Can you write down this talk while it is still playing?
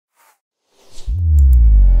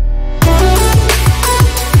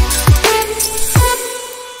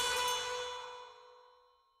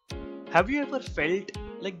Have you ever felt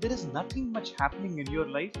like there is nothing much happening in your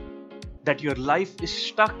life? That your life is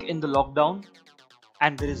stuck in the lockdown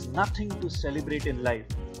and there is nothing to celebrate in life?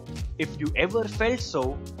 If you ever felt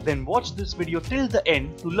so, then watch this video till the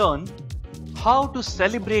end to learn how to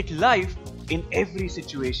celebrate life in every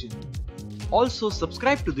situation. Also,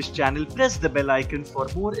 subscribe to this channel, press the bell icon for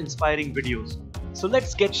more inspiring videos. So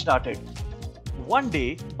let's get started. One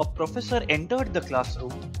day, a professor entered the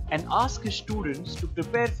classroom and asked his students to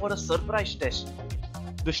prepare for a surprise test.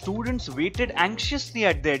 The students waited anxiously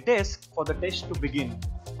at their desk for the test to begin.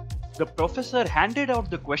 The professor handed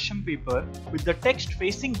out the question paper with the text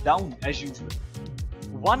facing down as usual.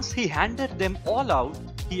 Once he handed them all out,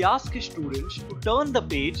 he asked his students to turn the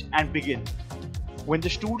page and begin. When the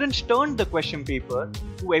students turned the question paper,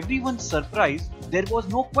 to everyone's surprise, there was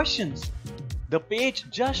no questions. The page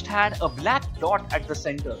just had a black dot at the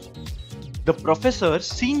center. The professor,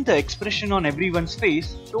 seeing the expression on everyone's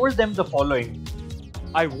face, told them the following: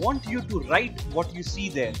 "I want you to write what you see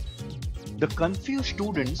there." The confused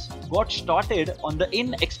students got started on the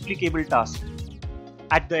inexplicable task.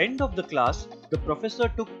 At the end of the class, the professor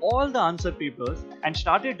took all the answer papers and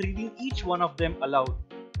started reading each one of them aloud.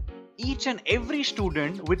 Each and every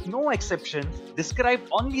student, with no exceptions, described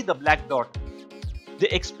only the black dot. They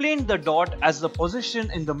explained the dot as the position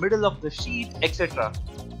in the middle of the sheet, etc.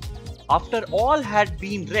 After all had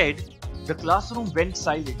been read, the classroom went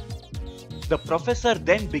silent. The professor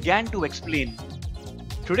then began to explain.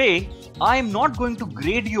 "Today, I am not going to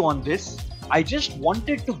grade you on this. I just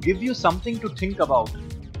wanted to give you something to think about.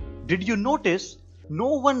 Did you notice no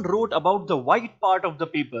one wrote about the white part of the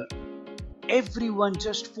paper? Everyone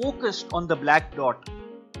just focused on the black dot.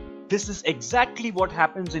 This is exactly what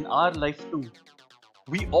happens in our life too.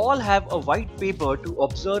 We all have a white paper to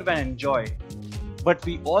observe and enjoy, but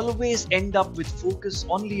we always end up with focus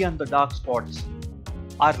only on the dark spots.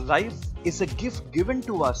 Our life is a gift given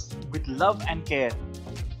to us with love and care.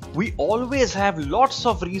 We always have lots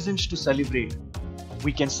of reasons to celebrate.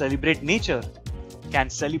 We can celebrate nature, can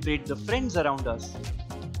celebrate the friends around us,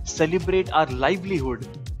 celebrate our livelihood,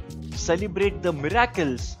 celebrate the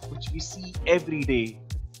miracles which we see every day.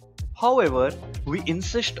 However, we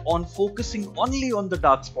insist on focusing only on the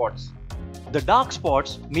dark spots. The dark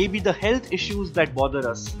spots may be the health issues that bother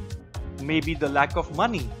us, maybe the lack of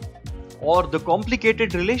money, or the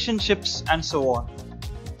complicated relationships and so on.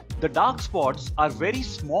 The dark spots are very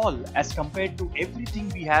small as compared to everything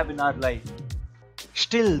we have in our life.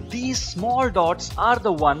 Still, these small dots are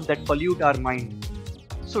the ones that pollute our mind.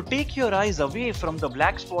 So take your eyes away from the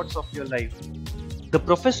black spots of your life. The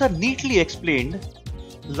professor neatly explained,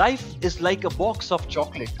 life is like a box of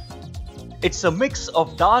chocolate. It's a mix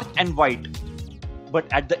of dark and white. But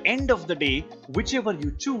at the end of the day, whichever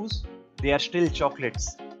you choose, they are still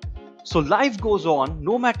chocolates. So life goes on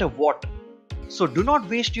no matter what. So do not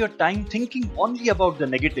waste your time thinking only about the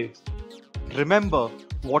negative. Remember,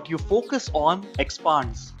 what you focus on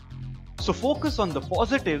expands. So focus on the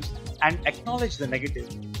positives and acknowledge the negative.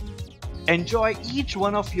 Enjoy each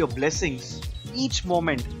one of your blessings, each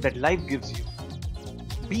moment that life gives you.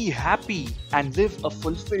 Be happy and live a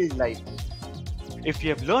fulfilled life. If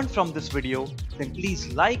you have learned from this video, then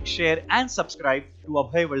please like, share and subscribe to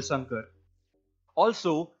abhayvalsangkar.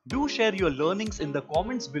 Also, do share your learnings in the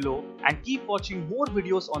comments below and keep watching more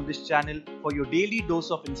videos on this channel for your daily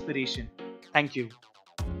dose of inspiration. Thank you.